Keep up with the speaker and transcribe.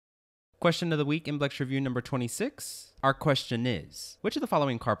Question of the week, MBLEx review number 26. Our question is, which of the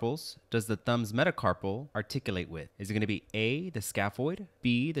following carpals does the thumb's metacarpal articulate with? Is it going to be A, the scaphoid,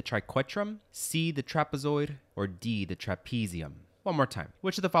 B, the triquetrum, C, the trapezoid, or D, the trapezium? One more time.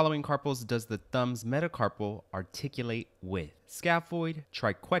 Which of the following carpals does the thumb's metacarpal articulate with? Scaphoid,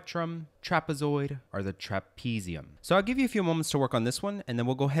 triquetrum, trapezoid, or the trapezium? So I'll give you a few moments to work on this one, and then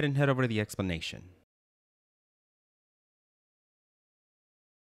we'll go ahead and head over to the explanation.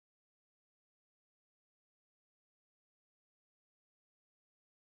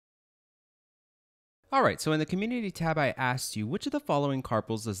 Alright, so in the community tab, I asked you, which of the following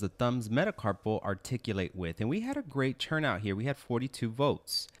carpals does the thumb's metacarpal articulate with? And we had a great turnout here. We had 42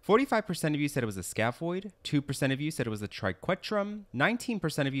 votes. 45% of you said it was a scaphoid, 2% of you said it was a triquetrum,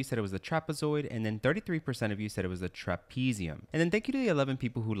 19% of you said it was a trapezoid, and then 33% of you said it was a trapezium. And then thank you to the 11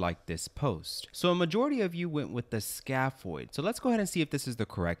 people who liked this post. So a majority of you went with the scaphoid. So let's go ahead and see if this is the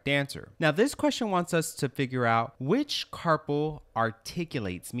correct answer. Now this question wants us to figure out which carpal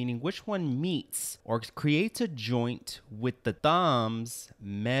articulates, meaning which one meets or creates a joint with the thumb's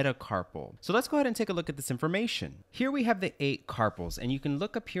metacarpal. So let's go ahead and take a look at this information. Here we have the 8 carpals, and you can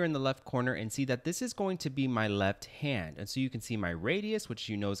look up here in the left corner and see that this is going to be my left hand. And so you can see my radius, which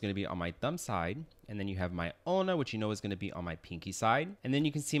you know is going to be on my thumb side. And then you have my ulna, which you know is going to be on my pinky side. And then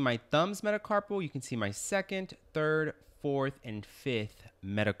you can see my thumb's metacarpal. You can see my second, third, fourth, and fifth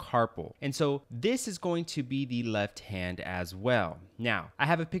metacarpal. And so this is going to be the left hand as well. Now, I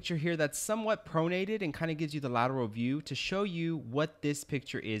have a picture here that's somewhat pronated and kind of gives you the lateral view to show you what this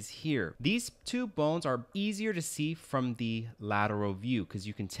picture is here. These two bones are easier to see from the lateral view because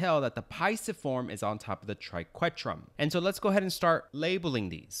you can tell that the pisiform is on top of the triquetrum. And so let's go ahead and start labeling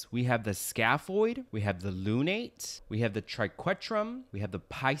these. We have the scaphoid, we have the lunate, we have the triquetrum, we have the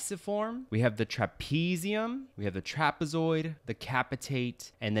pisiform, we have the trapezium, we have the trapezoid, the capitate,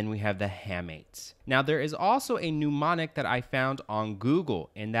 and then we have the hamate. Now there is also a mnemonic that I found on Google,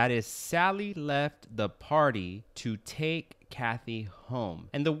 and that is Sally left the party to take Kathy home.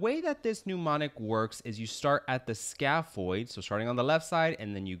 And the way that this mnemonic works is you start at the scaphoid, so starting on the left side,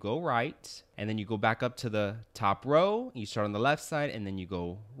 and then you go right, and then you go back up to the top row, you start on the left side, and then you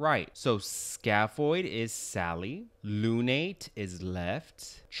go right. So scaphoid is Sally, lunate is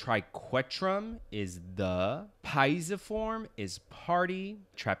left, triquetrum is the, pisiform is party,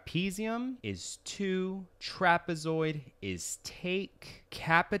 trapezium is to, trapezoid is take,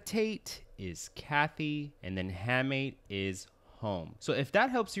 capitate is Kathy, and then hamate is home. So if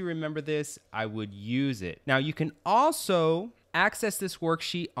that helps you remember this, I would use it. Now you can also access this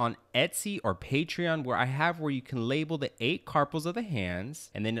worksheet on Etsy or Patreon, where you can label the 8 carpals of the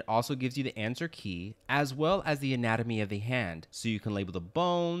hands, and then it also gives you the answer key as well as the anatomy of the hand. So you can label the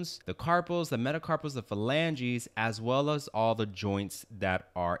bones, the carpals, the metacarpals, the phalanges, as well as all the joints that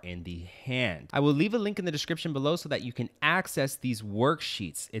are in the hand. I will leave a link in the description below so that you can access these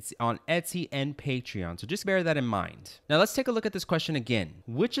worksheets. It's on Etsy and Patreon, so just bear that in mind. Now let's take a look at this question again.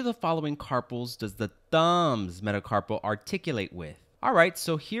 Which of the following carpals does the thumb's metacarpal articulate with? All right,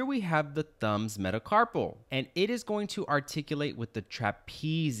 so here we have the thumb's metacarpal, and it is going to articulate with the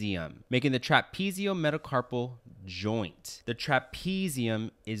trapezium, making the trapezium metacarpal joint. The trapezium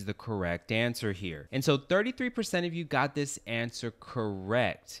is the correct answer here. And so 33% of you got this answer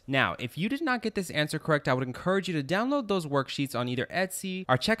correct. Now, if you did not get this answer correct, I would encourage you to download those worksheets on either Etsy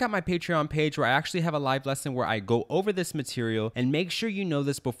or check out my Patreon page where I actually have a live lesson where I go over this material, and make sure you know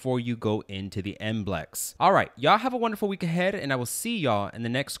this before you go into the MBLEx. All right, y'all have a wonderful week ahead, and I will see y'all in the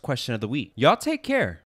next question of the week. Y'all take care.